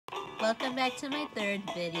Welcome back to my third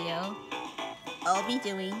video. I'll be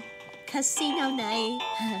doing casino night.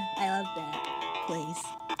 I love that place.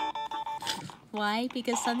 Why?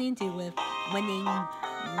 Because something to do with Winning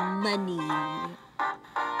money.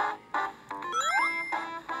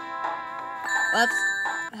 Whoops.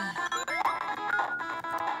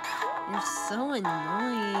 You're so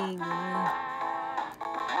annoying.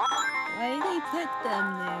 Why did they put them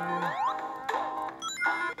there?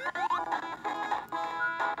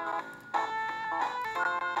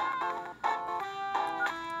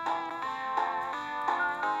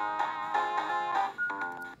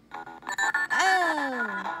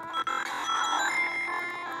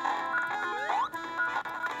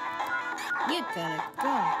 You gotta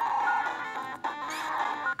go.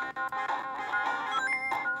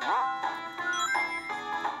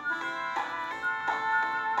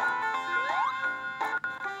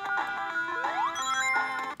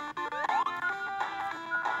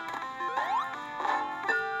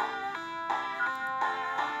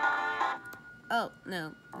 Oh,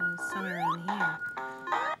 no. Somewhere around here.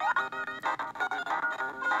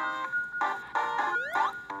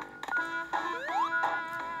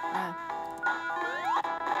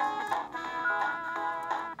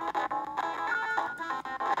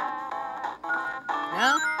 No?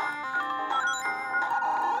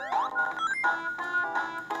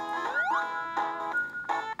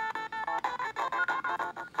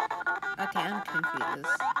 Okay, I'm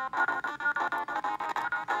confused.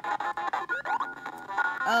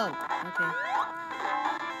 Oh, okay.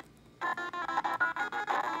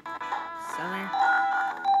 Somewhere.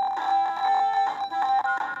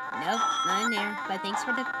 Nope, not in there. But thanks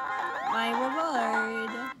for my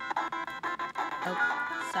reward. Oh,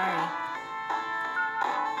 sorry.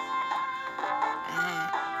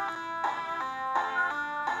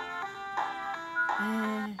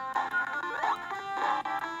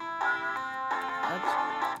 Oops.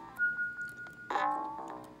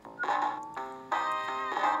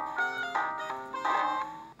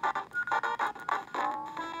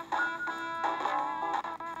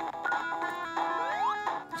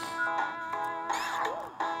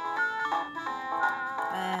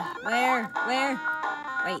 Where?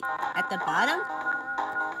 Wait, at the bottom?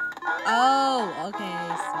 Oh, okay,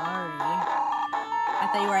 sorry. I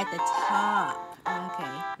thought you were at the top.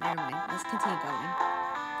 Okay, never mind. Let's continue going.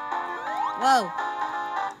 Whoa!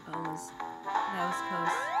 Almost. That was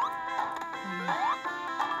close.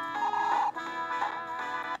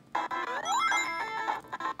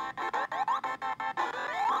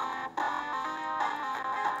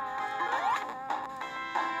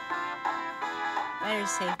 Better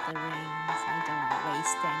save the rings. I don't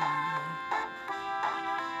waste any.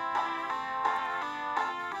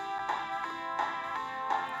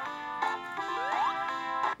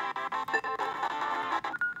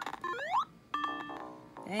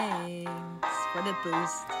 Thanks for the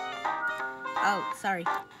boost. Oh, sorry.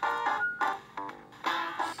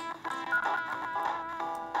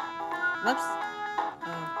 Whoops.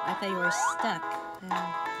 Oh, I thought you were stuck.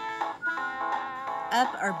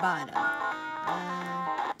 Up or bottom?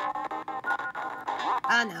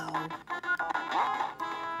 Oh no.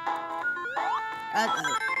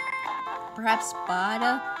 Uh-oh. Perhaps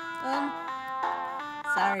bottom?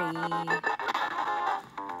 Sorry.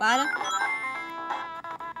 Bottom?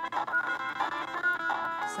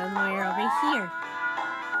 Somewhere over here.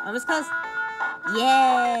 Almost close.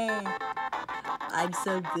 Yeah! I'm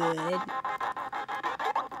so good.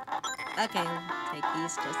 Okay, I'll take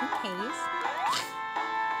these just in case.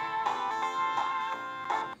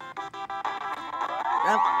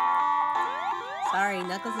 Oh. Sorry,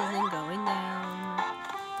 Knuckles isn't going down.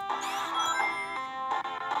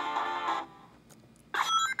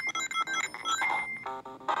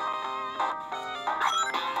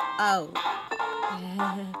 Oh.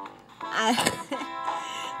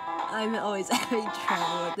 I'm always having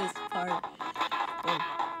trouble with this part. Oh.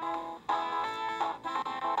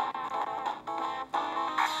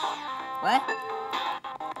 What?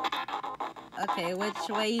 Okay, which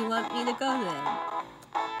way you want me to go then?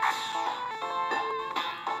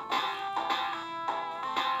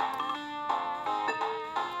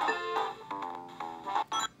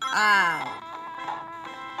 Ow.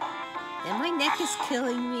 And my neck is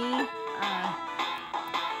killing me.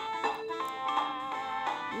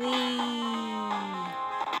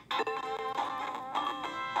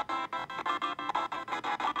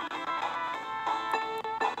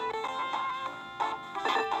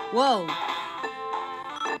 Whoa!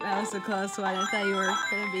 That was a close one. I thought you were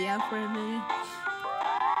gonna be out for a minute.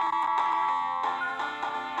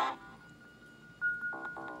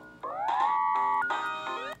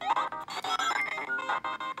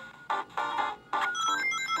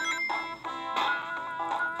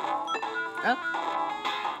 Oh.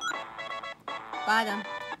 Bottom.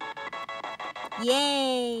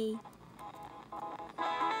 Yay!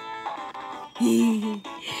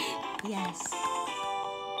 Yes.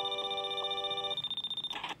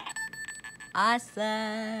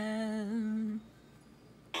 Awesome.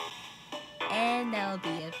 And that'll be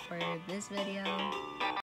it for this video.